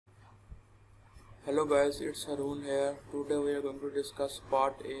Hello guys, it's Haroon here. Today we are going to discuss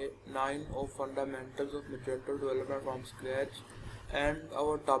part 9 of Fundamentals of Magento Development from Scratch, and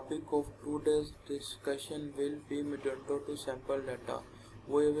our topic of today's discussion will be Magento to sample data.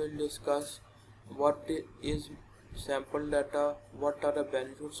 We will discuss what is sample data, what are the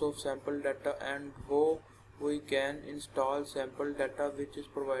benefits of sample data, and how we can install sample data which is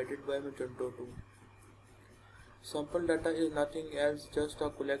provided by Magento 2. Sample data is nothing else just a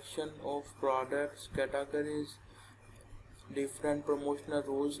collection of products, categories, different promotional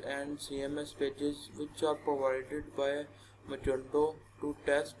rules and CMS pages which are provided by Magento to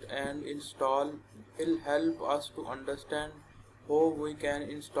test and install. Will help us to understand how we can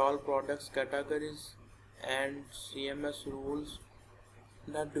install products, categories and CMS rules.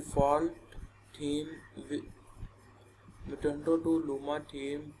 The default theme Magento 2 Luma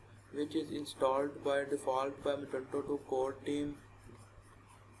theme, which is installed by default by Magento 2 core team.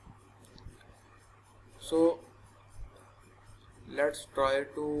 So let's try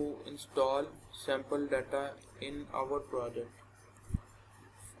to install sample data in our project.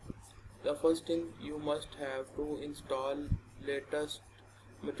 The first thing, you must have to install latest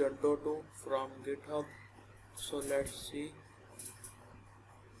Magento 2 from GitHub. So let's see.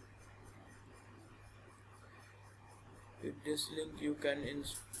 With this link you can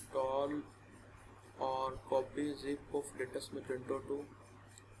install or copy zip of latest Magento 2.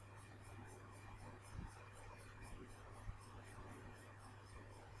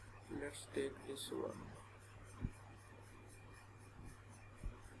 Let's take this one.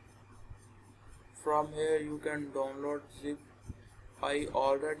 From here you can download zip. I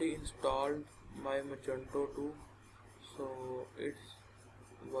already installed my Magento 2, so its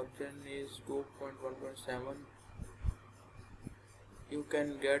version is 2.1.7. You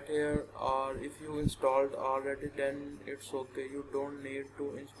can get here, or if you installed already then it's okay, you don't need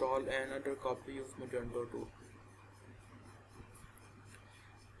to install another copy of Magento 2.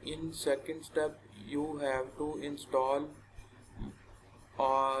 In second step you have to install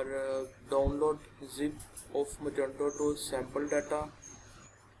or download zip of Magento 2 sample data,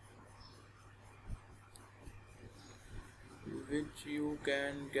 which you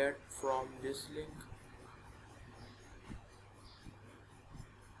can get from this link.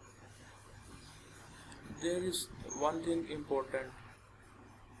 There is one thing important.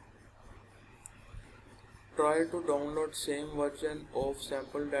 Try to download same version of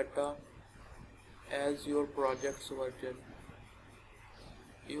sample data as your project's version.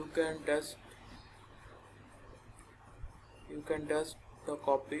 You can test the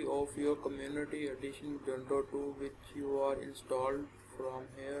copy of your community edition Magento 2 which you are installed from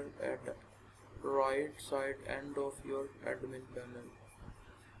here at right side end of your admin panel.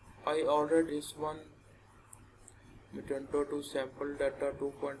 I ordered this one, Magento 2 sample data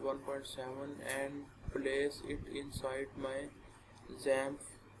 2.1.7, and place it inside my XAMPP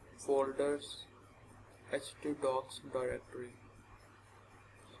folders htdocs directory.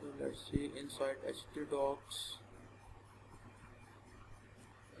 So let's see, inside htdocs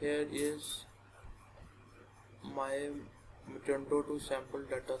here is my Magento 2 sample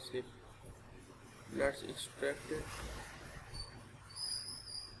data zip. Let's extract it.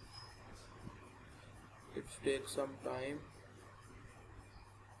 It takes some time.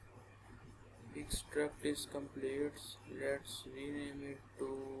 Extract is complete. Let's rename it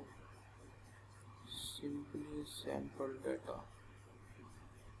to simply sample data.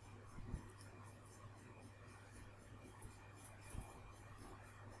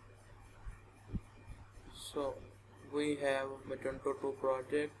 So we have Magento 2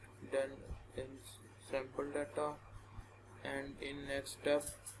 project, then in sample data, and in next step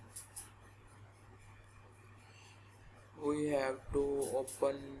we have to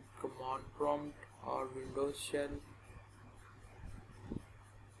open command prompt or Windows shell.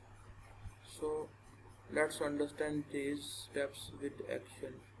 So let's understand these steps with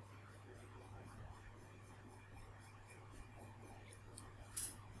action.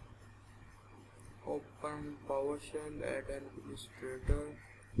 Open PowerShell, add an administrator.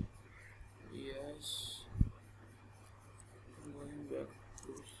 Yes. Going back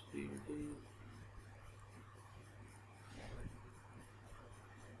to CD.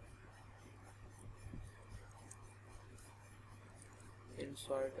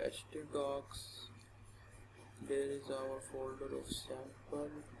 Inside htdocs there is our folder of sample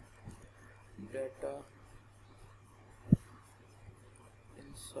data.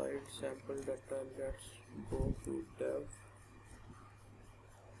 Inside sample data, let's go to dev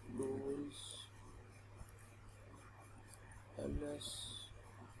tools ls.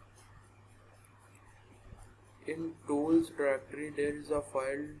 In tools directory there is a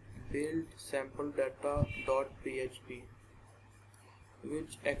file build sample data.php,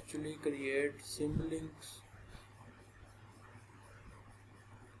 which actually creates symlinks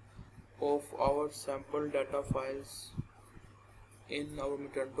of our sample data files in our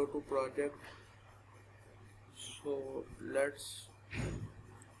Magento 2 project. So let's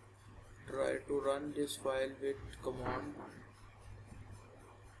try to run this file with command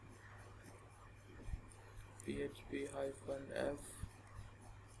php-f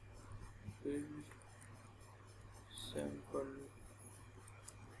build sample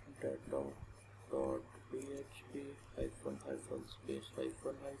data.php space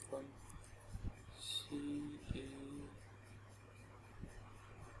ce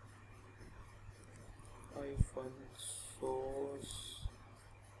source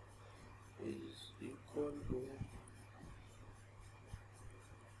is equal to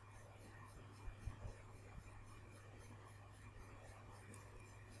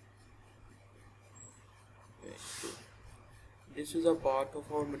This is a part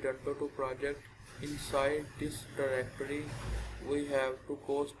of our Magento 2 project. Inside this directory, we have to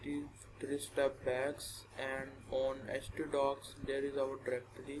go 3 steps back, and on htdocs there is our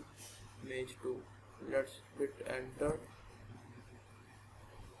directory magento. Let's hit enter.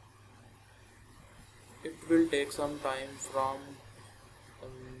 It will take some time from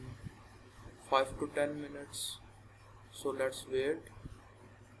 5 to 10 minutes, so let's wait.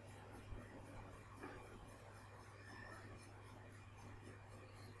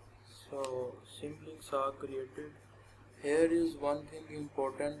 So symlinks are created. Here is one thing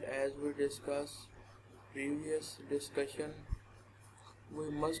important, as we discussed previous discussion, we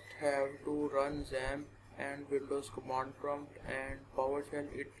must have to run XAMPP and Windows command prompt and PowerShell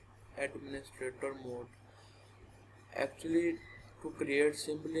it administrator mode. Actually, to create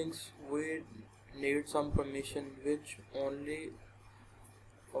symlinks we need some permission which only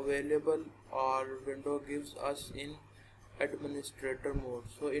available or Windows gives us in administrator mode.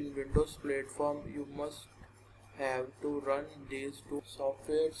 So in Windows platform you must have to run these two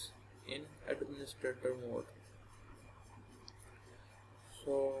softwares in administrator mode.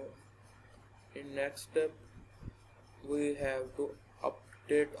 So in next step we have to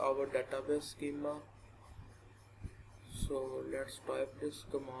update our database schema. So let's type this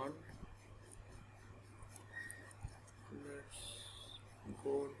command. Let's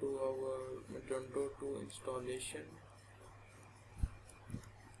go to our Magento 2 installation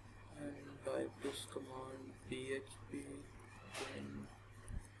and type this command php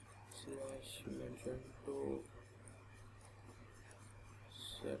 /magento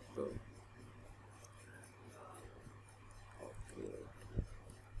setup upload.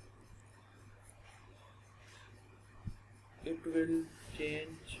 It will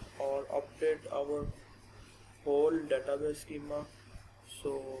change or update our whole database schema,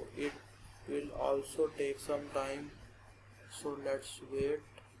 so it will also take some time, so let's wait.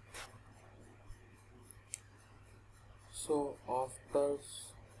 So after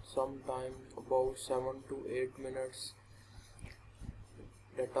some time, about 7 to 8 minutes,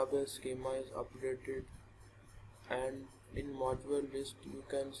 database schema is updated, and in module list you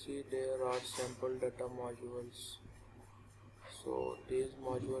can see there are sample data modules. So these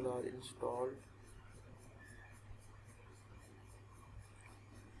modules are installed.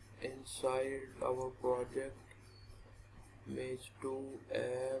 Inside our project magento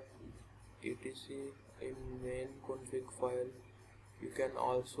app etc in main config file you can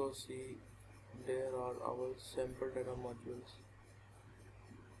also see there are our sample data modules.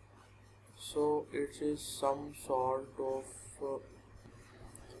 So it is some sort of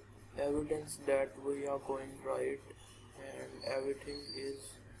evidence that we are going right and everything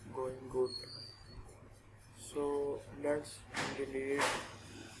is going good. So let's delete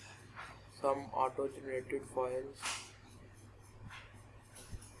some auto-generated files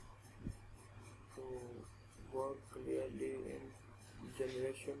to work clearly in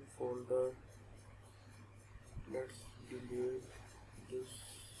generation folder. Let's delete this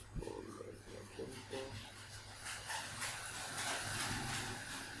folder.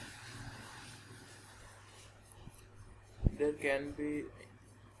 There can be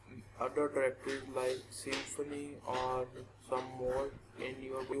other directories like Symfony or some more in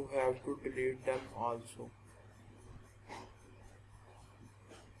your, you have to delete them also.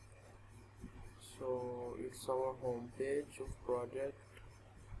 So it's our home page of project.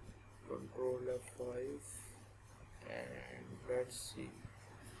 Control F5 and let's see.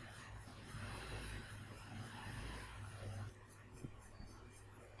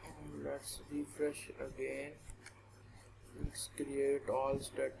 Let's refresh again. Let's create all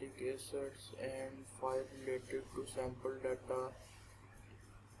static assets and file related to sample data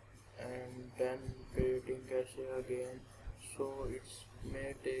then creating cache again, so it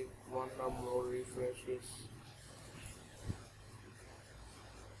may take one or more refreshes.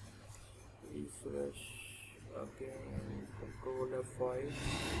 Refresh again, control F5.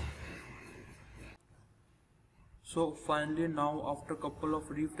 So finally, now after couple of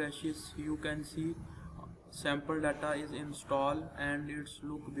refreshes, you can see sample data is installed and it's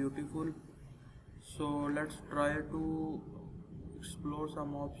look beautiful. So let's try to explore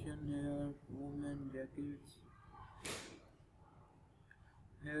some option here. Movement jackets.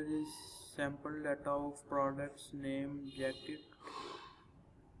 Here is sample data of products name jacket,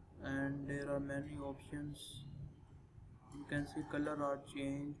 and there are many options. You can see color are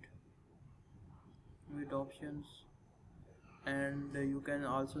changed with options, and you can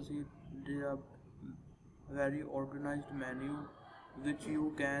also see there are very organized menu which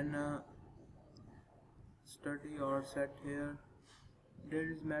you can study or set here. There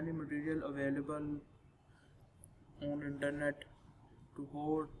is many material available on internet to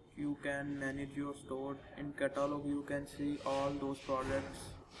how you can manage your store. In catalog you can see all those products,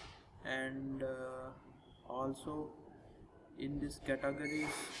 and also in these categories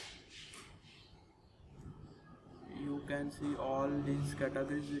you can see all these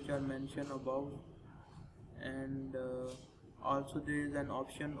categories which are mentioned above, and also there is an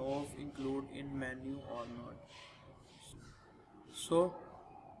option of include in menu or not. So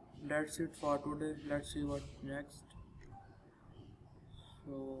that's it for today. Let's see what next.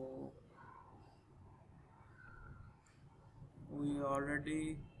 So we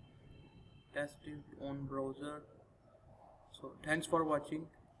already tested on browser. So thanks for watching.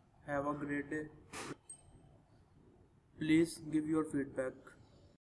 Have a great day. Please give your feedback.